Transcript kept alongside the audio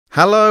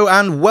Hello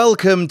and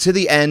welcome to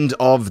the end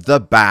of the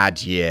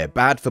bad year.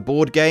 Bad for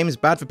board games,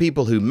 bad for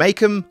people who make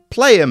them,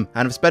 play them,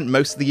 and have spent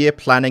most of the year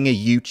planning a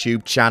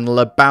YouTube channel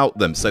about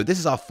them. So this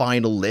is our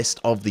final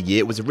list of the year.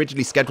 It was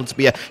originally scheduled to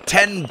be a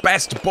 10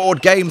 best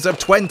board games of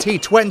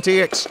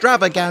 2020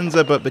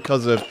 extravaganza, but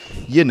because of,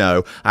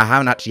 I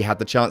haven't actually had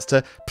the chance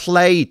to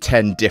play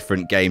 10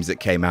 different games that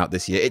came out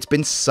this year. It's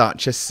been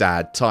such a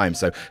sad time,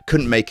 so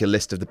couldn't make a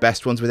list of the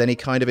best ones with any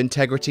kind of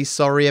integrity.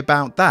 Sorry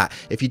about that.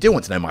 If you do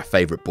want to know my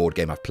favourite board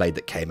game I've played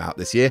that came out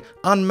this year,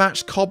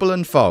 Unmatched Cobble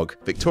and Fog.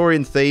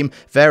 Victorian theme,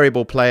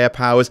 variable player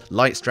powers,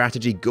 light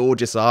strategy,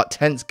 gorgeous art,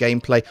 tense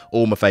gameplay,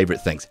 all my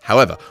favourite things.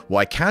 However,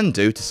 what I can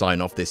do to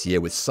sign off this year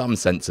with some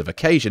sense of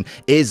occasion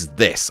is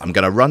this. I'm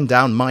going to run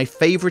down my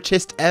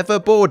favouriteest ever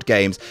board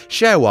games,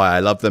 share why I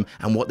love them,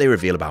 and what they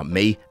reveal about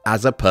me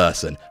as a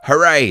person.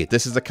 Hooray!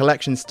 This is a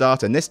collection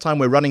start, and this time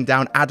we're running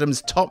down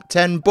Adam's top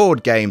 10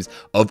 board games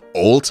of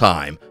all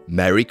time.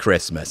 Merry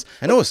Christmas.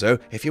 And also,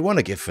 if you want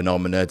to give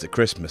Phenomenerds a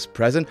Christmas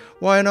present,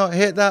 why not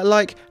hit that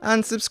like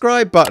and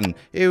subscribe button?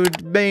 It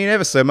would mean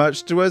ever so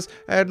much to us,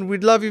 and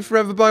we'd love you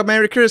forever by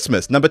Merry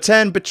Christmas. Number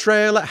 10,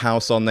 Betrayal at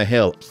House on the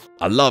Hill.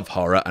 I love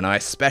horror, and I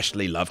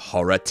especially love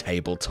horror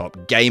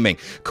tabletop gaming.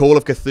 Call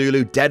of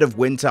Cthulhu, Dead of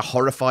Winter,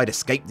 Horrified,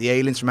 Escape the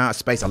Aliens from Outer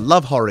Space. I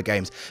love horror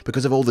games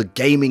because of all the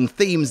gaming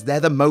themes. They're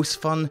the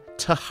most fun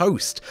to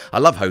host. I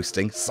love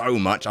hosting so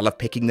much. I love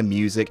picking the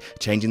music,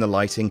 changing the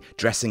lighting,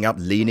 dressing up,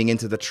 leaning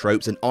into the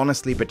tropes, and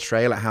honestly,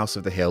 Betrayal at House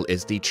of the Hill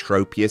is the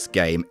tropiest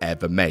game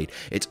ever made.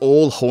 It's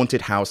all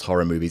haunted house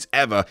horror movies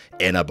ever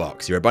in a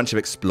box. You're a bunch of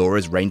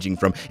explorers ranging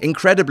from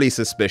incredibly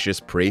suspicious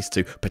priest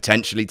to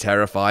potentially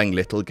terrifying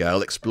little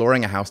girl exploring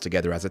a house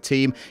together as a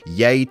team,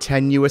 yay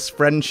tenuous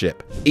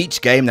friendship.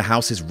 Each game the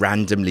house is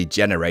randomly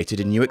generated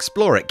and you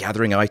explore it,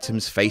 gathering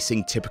items,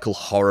 facing typical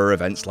horror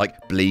events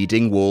like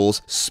bleeding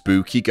walls,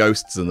 spooky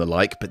ghosts and the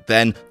like, but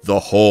then the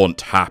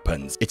haunt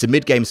happens. It's a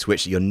mid-game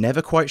switch that you're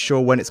never quite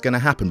sure when it's going to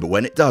happen, but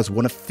when it does,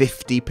 one of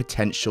 50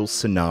 potential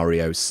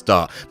scenarios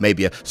start.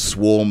 Maybe a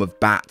swarm of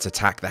bats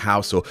attack the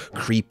house, or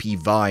creepy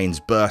vines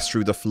burst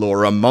through the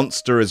floor, a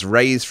monster is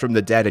raised from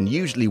the dead, and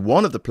usually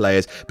one of the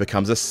players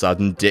becomes a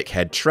sudden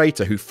dickhead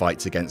traitor who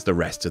fights against the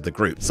rest of the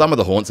group. Some of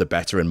the haunts are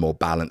better and more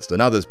balanced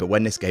than others, but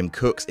when this game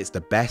cooks, it's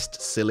the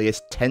best,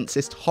 silliest,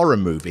 tensest horror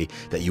movie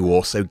that you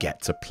also get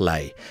to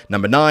play.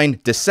 Number 9,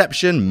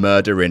 Deception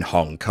Murder in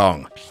Hong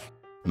Kong.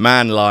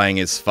 Man, lying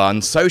is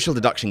fun. Social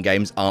deduction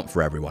games aren't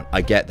for everyone.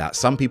 I get that.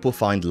 Some people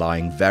find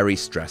lying very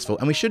stressful,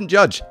 and we shouldn't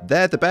judge.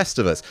 They're the best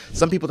of us.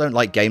 Some people don't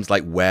like games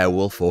like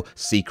Werewolf or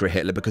Secret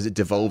Hitler because it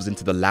devolves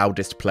into the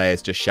loudest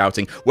players just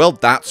shouting, "Well,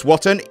 that's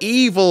what an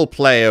evil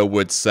player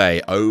would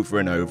say," over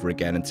and over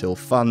again until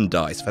fun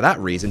dies. For that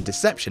reason,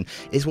 Deception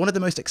is one of the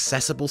most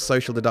accessible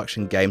social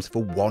deduction games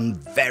for one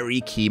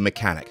very key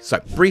mechanic. So,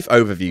 brief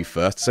overview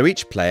first. So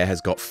each player has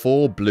got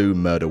 4 blue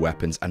murder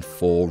weapons and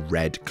 4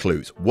 red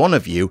clues. One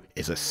of you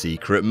is a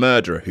secret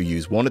murderer who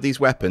use one of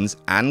these weapons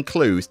and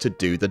clues to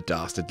do the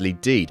dastardly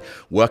deed.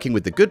 Working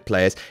with the good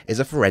players is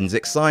a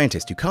forensic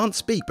scientist who can't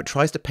speak but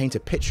tries to paint a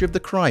picture of the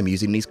crime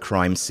using these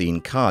crime scene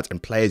cards,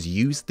 and players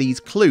use these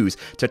clues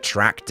to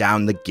track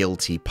down the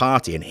guilty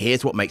party. And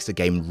here's what makes the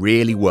game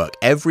really work.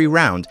 Every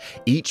round,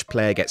 each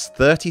player gets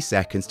 30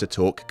 seconds to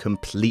talk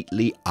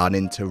completely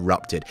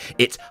uninterrupted.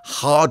 It's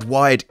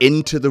hardwired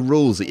into the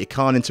rules that you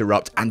can't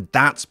interrupt, and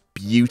that's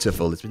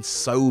beautiful. There's been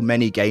so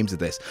many games of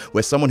this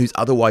where someone who's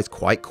otherwise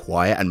quite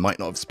quiet and might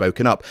not have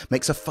spoken up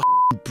makes a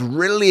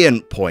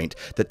brilliant point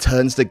that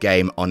turns the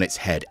game on its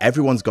head.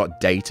 Everyone's got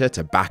data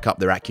to back up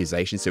their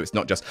accusations, so it's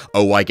not just,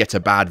 "Oh, I get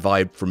a bad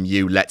vibe from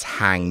you, let's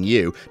hang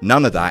you."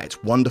 None of that.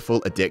 It's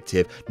wonderful,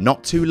 addictive,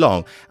 not too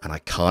long, and I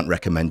can't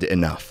recommend it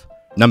enough.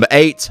 Number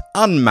 8,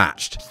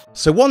 Unmatched.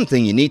 So one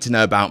thing you need to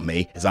know about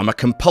me is I'm a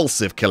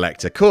compulsive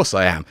collector. Of course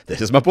I am.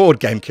 This is my board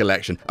game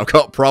collection. I've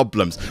got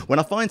problems. When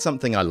I find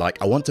something I like,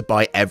 I want to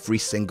buy every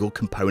single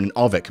component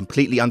of it,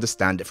 completely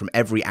understand it from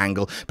every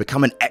angle,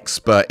 become an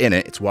expert in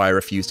it. It's why I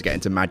refuse to get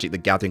into Magic the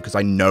Gathering, because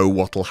I know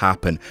what'll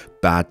happen.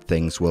 Bad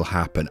things will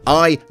happen.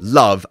 I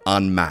love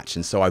Unmatched,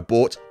 and so I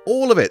bought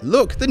all of it.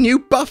 Look, the new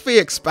Buffy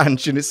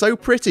expansion is so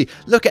pretty.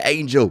 Look at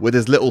Angel with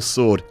his little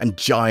sword and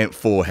giant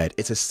forehead.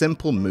 It's a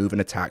simple move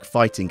and attack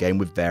fighting game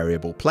with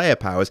variable player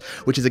powers,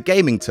 which is a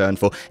gaming term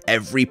for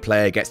every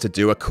player gets to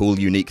do a cool,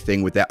 unique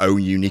thing with their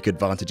own unique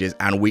advantages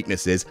and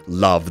weaknesses.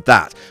 Love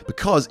that,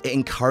 because it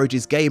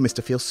encourages gamers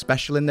to feel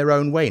special in their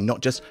own way,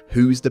 not just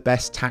who's the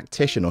best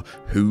tactician or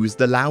who's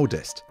the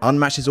loudest.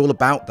 Unmatched is all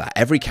about that.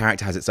 Every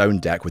character has its own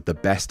deck with the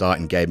best art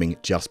in gaming,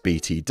 just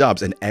BT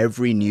dubs, and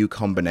every new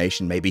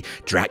combination, maybe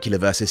Dracula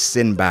versus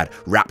Sinbad,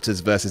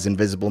 Raptors versus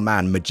Invisible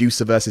Man,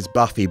 Medusa versus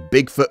Buffy,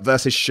 Bigfoot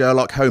versus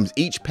Sherlock Holmes.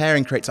 Each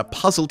pairing creates a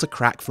puzzle to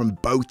crack from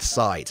both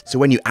sides. So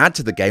when you add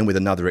to the game with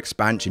another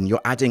expansion,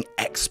 you're adding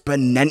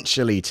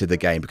exponentially to the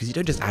game, because you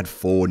don't just add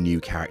 4 new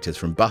characters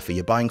from Buffy,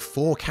 you're buying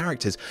 4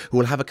 characters who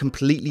will have a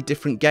completely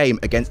different game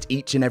against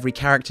each and every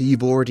character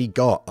you've already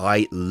got.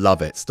 I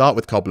love it. Start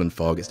with Cobble and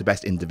Fog. It's the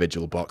best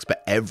individual box,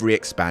 but every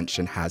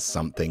expansion has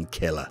something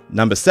killer.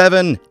 Number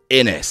 7,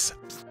 Innis.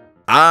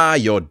 Ah,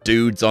 your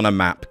dudes on a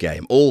map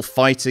game, all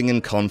fighting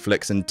and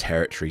conflicts and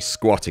territory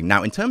squatting.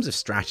 Now, in terms of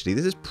strategy,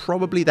 this is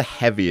probably the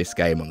heaviest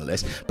game on the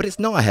list, but it's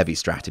not a heavy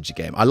strategy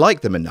game. I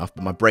like them enough,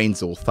 but my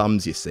brain's all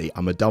thumbs, you see.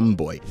 I'm a dumb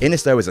boy.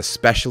 Innis, though, is a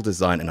special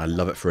design, and I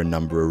love it for a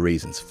number of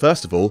reasons.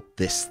 First of all,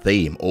 this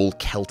theme, all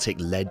Celtic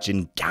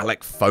legend,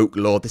 Gallic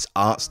folklore. This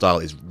art style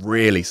is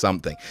really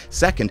something.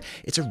 Second,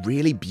 it's a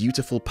really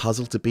beautiful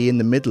puzzle to be in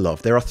the middle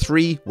of. There are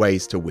 3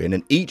 ways to win,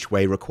 and each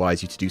way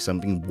requires you to do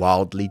something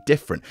wildly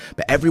different.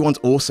 But everyone's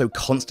also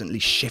constantly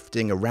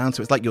shifting around,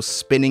 so it's like you're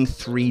spinning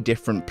 3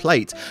 different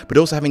plates, but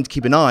also having to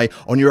keep an eye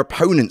on your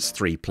opponent's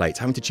 3 plates,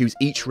 having to choose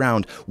each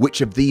round which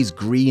of these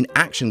green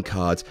action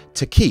cards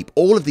to keep.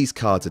 All of these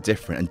cards are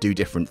different and do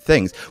different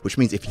things, which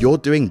means if you're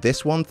doing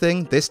this one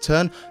thing this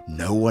turn,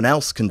 no one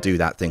else can do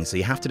that thing. So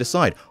you have to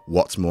decide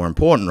what's more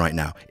important right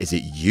now. Is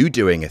it you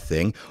doing a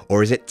thing,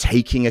 or is it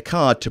taking a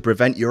card to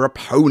prevent your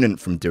opponent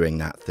from doing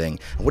that thing?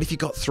 And what if you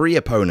got 3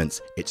 opponents?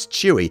 It's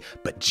chewy,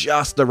 but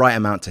just the right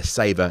amount to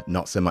savor,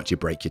 not so much you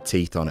break your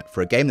teeth on it.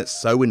 For a game that's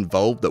so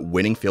involved that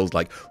winning feels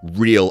like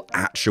real,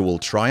 actual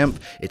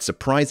triumph, it's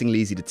surprisingly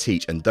easy to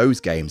teach, and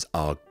those games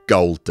are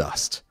gold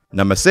dust.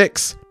 Number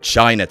 6,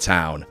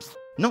 Chinatown.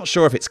 Not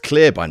sure if it's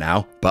clear by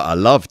now, but I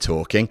love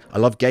talking. I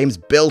love games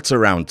built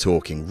around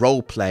talking,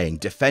 role-playing,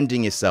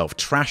 defending yourself,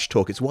 trash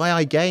talk. It's why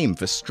I game,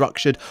 for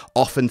structured,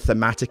 often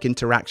thematic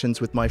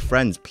interactions with my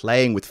friends,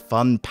 playing with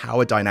fun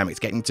power dynamics,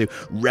 getting to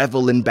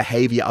revel in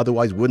behavior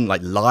otherwise wouldn't,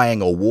 like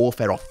lying or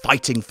warfare or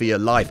fighting for your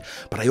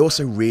life. But I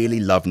also really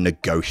love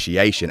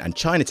negotiation, and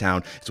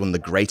Chinatown is one of the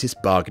greatest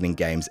bargaining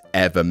games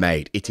ever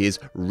made. It is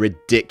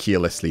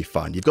ridiculously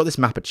fun. You've got this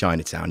map at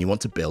Chinatown, you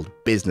want to build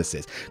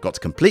businesses. Got to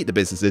complete the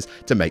businesses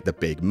to make the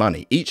big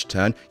money. Each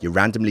turn, you're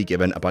randomly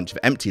given a bunch of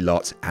empty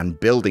lots and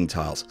building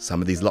tiles.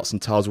 Some of these lots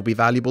and tiles will be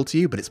valuable to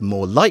you, but it's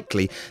more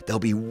likely they'll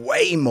be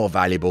way more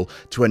valuable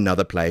to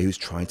another player who's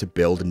trying to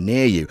build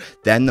near you.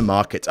 Then the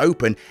market's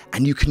open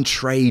and you can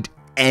trade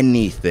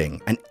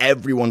anything, and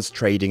everyone's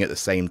trading at the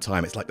same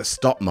time. It's like the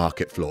stock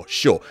market floor.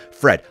 Sure,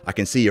 Fred, I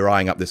can see you're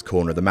eyeing up this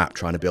corner of the map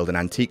trying to build an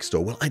antique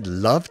store. Well, I'd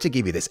love to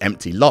give you this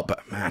empty lot,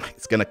 but man,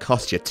 it's going to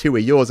cost you 2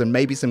 of yours and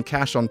maybe some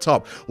cash on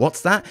top.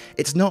 What's that?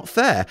 It's not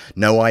fair.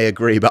 No, I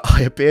agree, but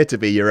I appear to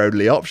be your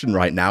only option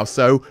right now,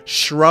 so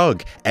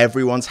shrug.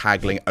 Everyone's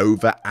haggling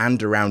over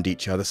and around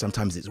each other.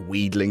 Sometimes it's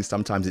wheedling,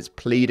 sometimes it's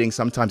pleading,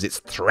 sometimes it's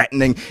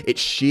threatening. It's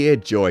sheer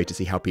joy to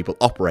see how people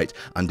operate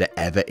under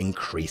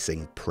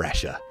ever-increasing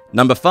pressure.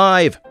 Number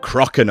 5,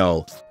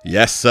 Crokinole.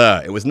 Yes,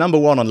 sir. It was number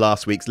 1 on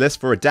last week's list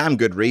for a damn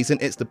good reason.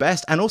 It's the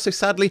best and also,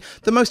 sadly,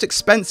 the most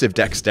expensive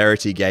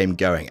dexterity game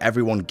going.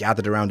 Everyone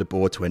gathered around a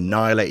board to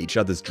annihilate each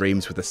other's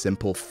dreams with a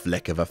simple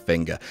flick of a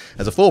finger.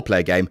 As a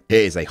 4-player game, it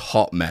is a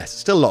hot mess.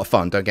 Still a lot of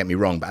fun, don't get me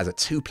wrong, but as a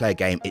 2-player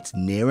game, it's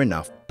near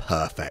enough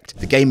perfect.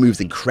 The game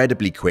moves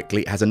incredibly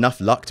quickly, it has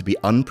enough luck to be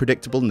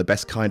unpredictable in the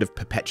best kind of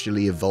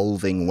perpetually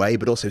evolving way,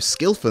 but also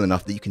skillful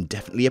enough that you can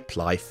definitely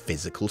apply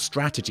physical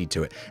strategy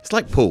to it. It's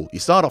like pool. You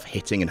start off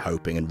hitting and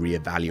hoping and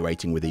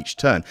re-evaluating with each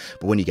turn,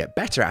 but when you get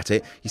better at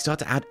it, you start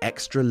to add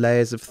extra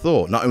layers of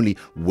thought. Not only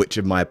which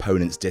of my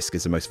opponent's disc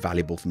is the most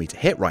valuable for me to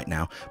hit right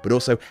now, but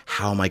also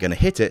how am I going to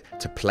hit it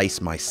to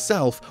place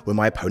myself where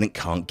my opponent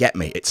can't get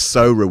me. It's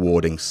so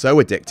rewarding, so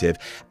addictive,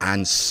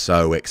 and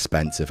so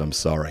expensive, I'm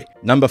sorry.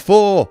 Number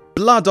 4,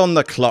 Blood on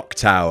the Clock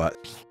Tower.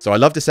 So I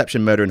love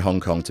Deception, Murder in Hong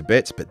Kong to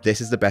bits, but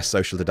this is the best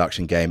social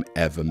deduction game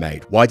ever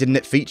made. Why didn't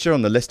it feature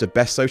on the list of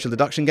best social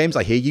deduction games?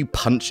 I hear you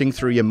punching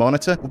through your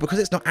monitor. Well, because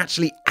it's not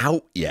actually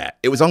out yet.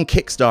 It was on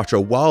Kickstarter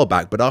a while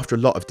back, but after a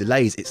lot of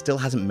delays, it still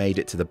hasn't made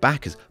it to the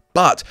backers.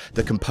 But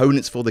the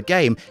components for the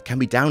game can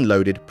be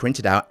downloaded,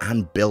 printed out,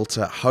 and built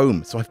at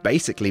home. So I've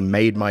basically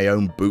made my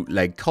own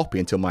bootleg copy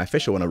until my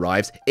official one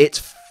arrives.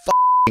 It's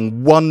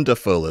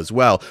wonderful as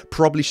well.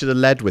 Probably should have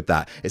led with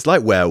that. It's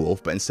like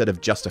Werewolf, but instead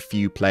of just a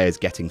few players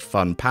getting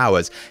fun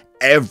powers,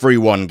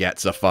 everyone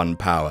gets a fun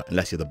power.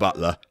 Unless you're the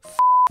butler.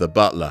 The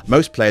butler.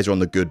 Most players are on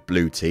the good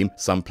blue team,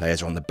 some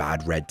players are on the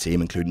bad red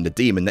team, including the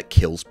demon that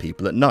kills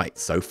people at night.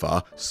 So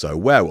far, so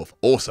Werewolf.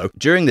 Also,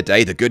 during the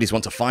day, the goodies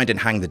want to find and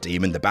hang the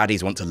demon, the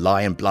baddies want to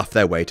lie and bluff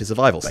their way to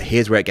survival. But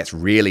here's where it gets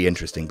really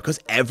interesting. Because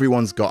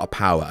everyone's got a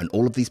power, and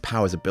all of these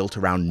powers are built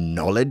around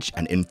knowledge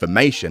and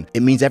information,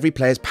 it means every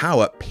player's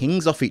power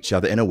pings off each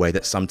other in a way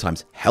that's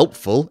sometimes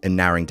helpful in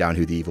narrowing down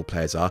who the evil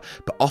players are,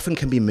 but often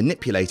can be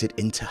manipulated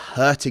into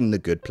hurting the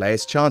good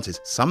players' chances.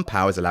 Some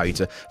powers allow you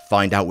to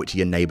find out which of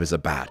your neighbors are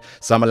bad.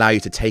 Some allow you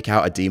to take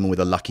out a demon with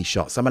a lucky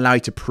shot. Some allow you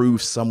to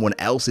prove someone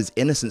else's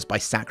innocence by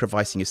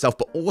sacrificing yourself.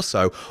 But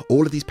also,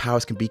 all of these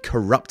powers can be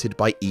corrupted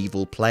by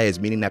evil players,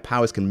 meaning their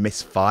powers can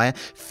misfire,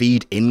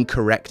 feed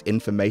incorrect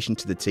information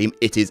to the team.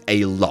 It is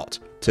a lot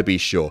to be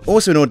sure.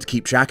 Also, in order to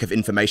keep track of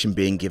information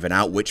being given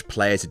out, which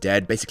players are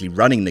dead, basically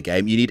running the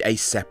game, you need a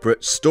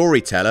separate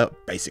storyteller,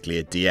 basically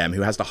a DM,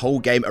 who has the whole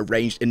game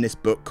arranged in this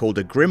book called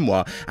a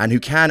grimoire, and who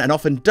can, and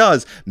often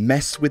does,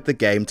 mess with the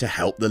game to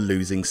help the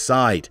losing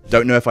side.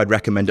 Don't know if I'd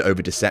recommend it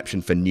over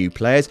Deception for new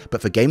players,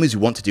 but for gamers who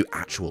want to do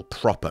actual,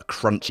 proper,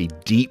 crunchy,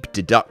 deep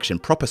deduction,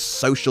 proper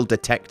social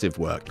detective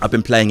work, I've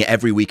been playing it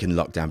every week in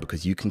lockdown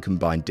because you can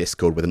combine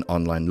Discord with an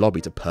online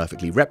lobby to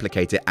perfectly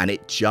replicate it, and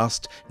it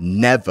just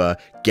never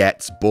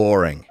gets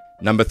boring.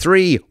 Number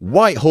 3,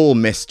 Whitehall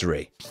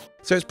Mystery.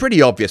 So it's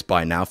pretty obvious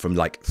by now from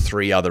like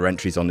 3 other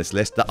entries on this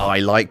list that I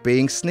like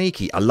being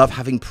sneaky. I love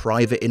having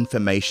private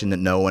information that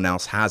no one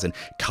else has and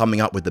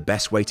coming up with the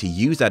best way to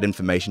use that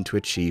information to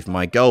achieve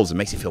my goals. It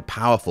makes you feel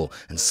powerful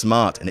and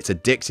smart, and it's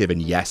addictive,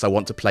 and yes, I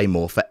want to play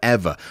more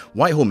forever.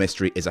 Whitehall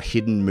Mystery is a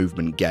hidden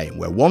movement game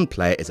where one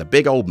player is a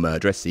big old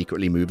murderer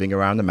secretly moving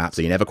around the map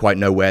so you never quite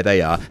know where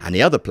they are, and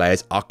the other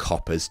players are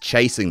coppers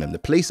chasing them. The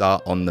police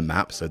are on the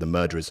map so the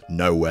murderers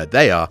know where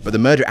they are, but the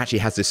murderer actually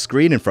has this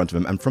screen in front of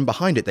them, and from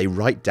behind it they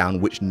write down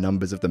which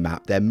numbers of the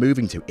map they're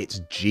moving to. It's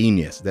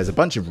genius. There's a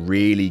bunch of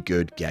really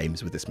good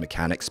games with this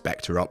mechanic: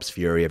 Spectre Ops,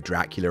 Fury of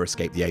Dracula,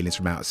 Escape the Aliens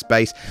from Outer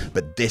Space,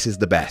 but this is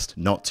the best.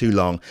 Not too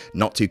long,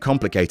 not too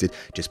complicated,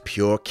 just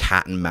pure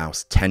cat and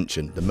mouse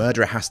tension. The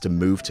murderer has to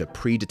move to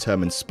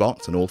predetermined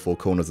spots on all 4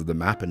 corners of the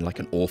map, and like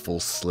an awful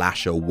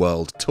slasher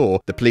world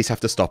tour, the police have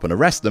to stop and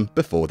arrest them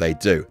before they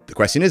do. The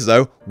question is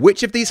though,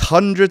 which of these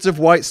hundreds of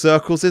white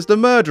circles is the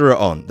murderer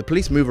on? The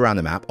police move around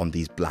the map on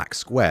these black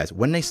squares.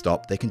 When they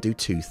stop, they can do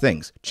 2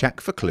 things: check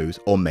for clues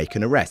or make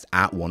an arrest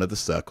at one of the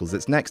circles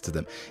that's next to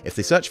them. If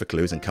they search for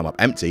clues and come up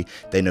empty,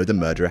 they know the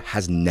murderer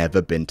has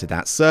never been to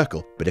that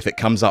circle. But if it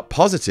comes up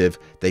positive,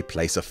 they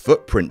place a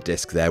footprint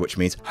disc there, which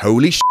means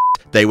holy shit,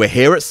 they were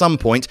here at some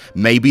point,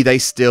 maybe they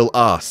still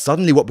are.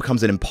 Suddenly what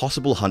becomes an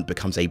impossible hunt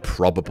becomes a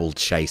probable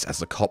chase as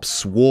the cops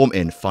swarm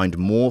in, find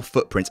more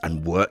footprints,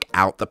 and work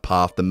out the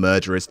path the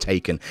murderer has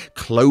taken,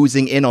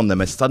 closing in on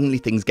them as suddenly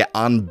things get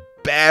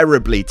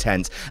unbearably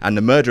tense, and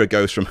the murderer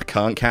goes from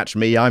 "can't catch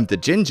me, I'm the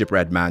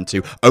gingerbread man"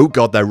 to "oh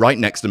god, they're right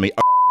next to me,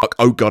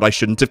 oh god, I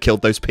shouldn't have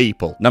killed those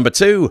people." Number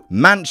 2,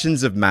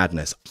 Mansions of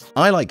Madness.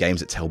 I like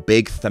games that tell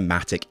big,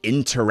 thematic,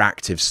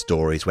 interactive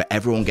stories where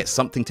everyone gets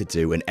something to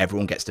do and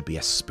everyone gets to be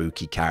a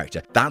spooky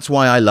character. That's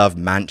why I love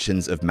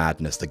Mansions of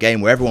Madness, the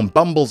game where everyone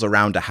bumbles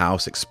around a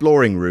house,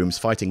 exploring rooms,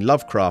 fighting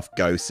Lovecraft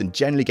ghosts, and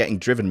generally getting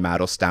driven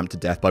mad or stamped to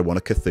death by one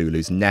of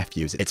Cthulhu's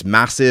nephews. It's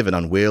massive and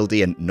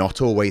unwieldy and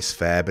not always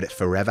fair, but it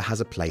forever has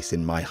a place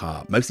in my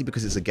heart, mostly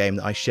because it's a game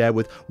that I share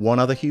with one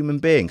other human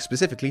being,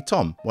 specifically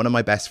Tom, one of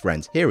my best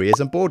friends. Here he is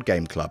on Board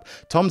Game Club.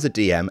 Tom's a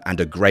DM, and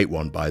a great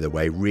one by the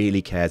way,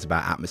 really cares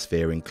about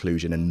atmosphere,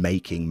 inclusion, and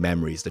making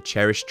memories, the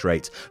cherished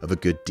traits of a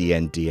good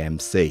D&D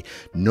MC.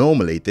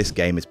 Normally this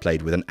game is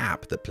played with an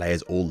app that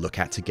players all look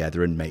at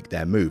together and make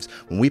their moves.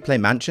 When we play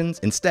Mansions,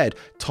 instead,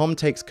 Tom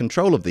takes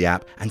control of the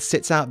app and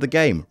sits out the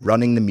game,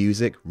 running the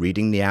music,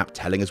 reading the app,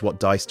 telling us what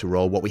dice to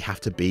roll, what we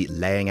have to beat,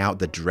 laying out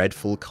the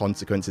dreadful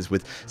consequences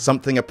with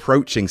something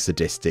approaching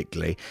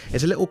sadistically.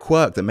 It's a little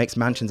quirk that makes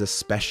Mansions a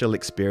special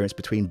experience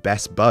between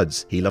best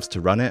buds. He loves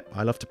to run it,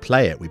 I love to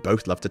play it. We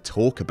both love to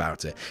talk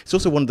about it. It's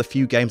also one of the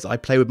few games that I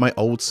play with my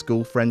old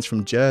school friends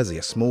from Jersey,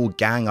 a small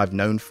gang I've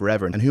known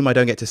forever and whom I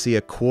don't get to see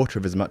a quarter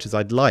of as much as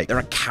I'd like. There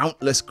are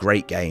countless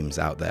great games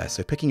out there,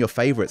 so picking your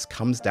favorites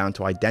comes down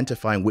to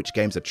identifying which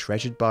games are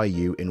treasured by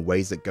you in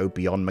ways that go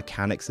beyond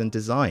mechanics and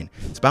design.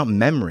 It's about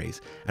memories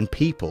and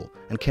people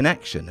and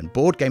connection, and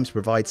board games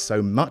provide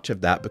so much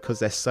of that because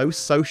they're so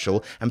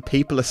social and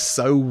people are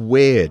so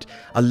weird.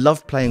 I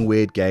love playing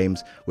weird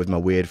games with my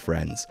weird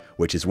friends,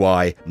 which is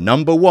why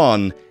number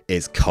 1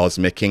 is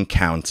Cosmic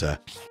Encounter.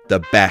 The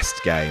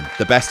best game,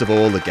 the best of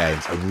all the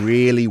games. A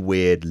really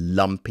weird,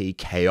 lumpy,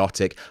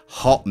 chaotic,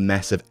 hot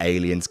mess of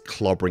aliens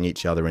clobbering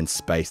each other in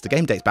space. The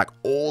game dates back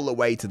all the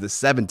way to the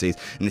 70s,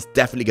 and it's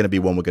definitely going to be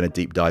one we're going to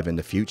deep dive in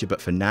the future,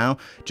 but for now,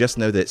 just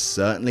know that it's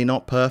certainly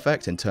not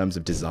perfect in terms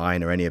of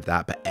design or any of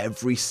that, but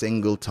every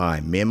single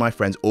time me and my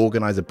friends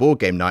organize a board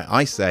game night,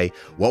 I say,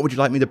 "What would you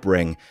like me to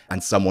bring?"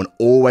 And someone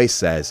always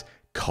says,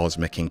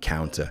 Cosmic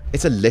Encounter.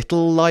 It's a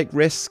little like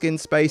Risk in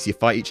space. You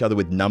fight each other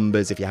with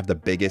numbers. If you have the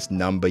biggest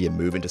number, you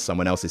move into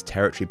someone else's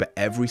territory, but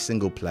every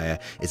single player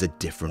is a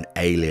different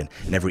alien,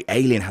 and every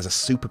alien has a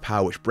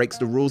superpower which breaks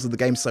the rules of the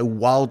game so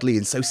wildly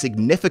and so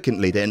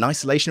significantly that in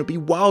isolation it would be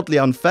wildly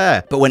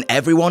unfair. But when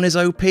everyone is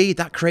OP,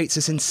 that creates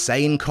this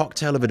insane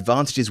cocktail of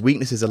advantages,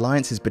 weaknesses,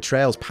 alliances,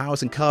 betrayals,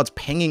 powers, and cards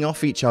pinging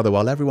off each other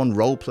while everyone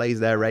role plays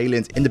their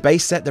aliens. In the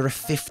base set, there are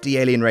 50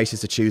 alien races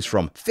to choose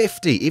from.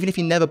 50! Even if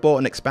you never bought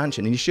an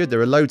expansion, and you should,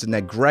 there are loads and they're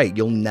great,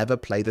 you'll never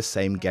play the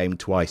same game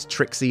twice.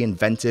 Tricksy,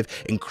 inventive,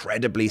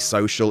 incredibly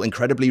social,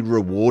 incredibly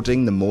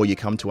rewarding the more you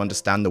come to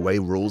understand the way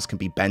rules can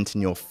be bent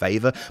in your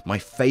favor. My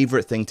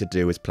favorite thing to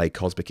do is play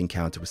Cosmic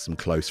Encounter with some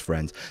close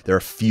friends. There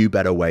are few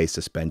better ways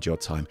to spend your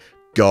time.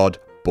 God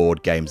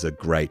board games are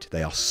great.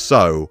 They are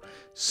so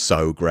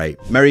great.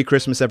 Merry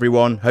Christmas,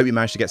 everyone. Hope you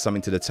managed to get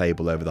something to the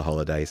table over the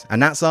holidays.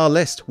 And that's our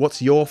list.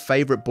 What's your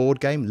favorite board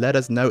game? Let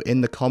us know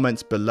in the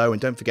comments below.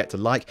 And don't forget to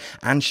like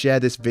and share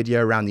this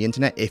video around the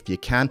internet if you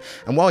can.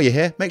 And while you're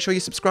here, make sure you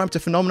subscribe to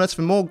Phenomenus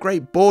for more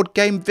great board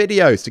game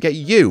videos to get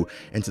you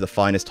into the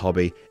finest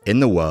hobby in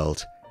the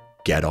world.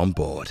 Get on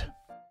board.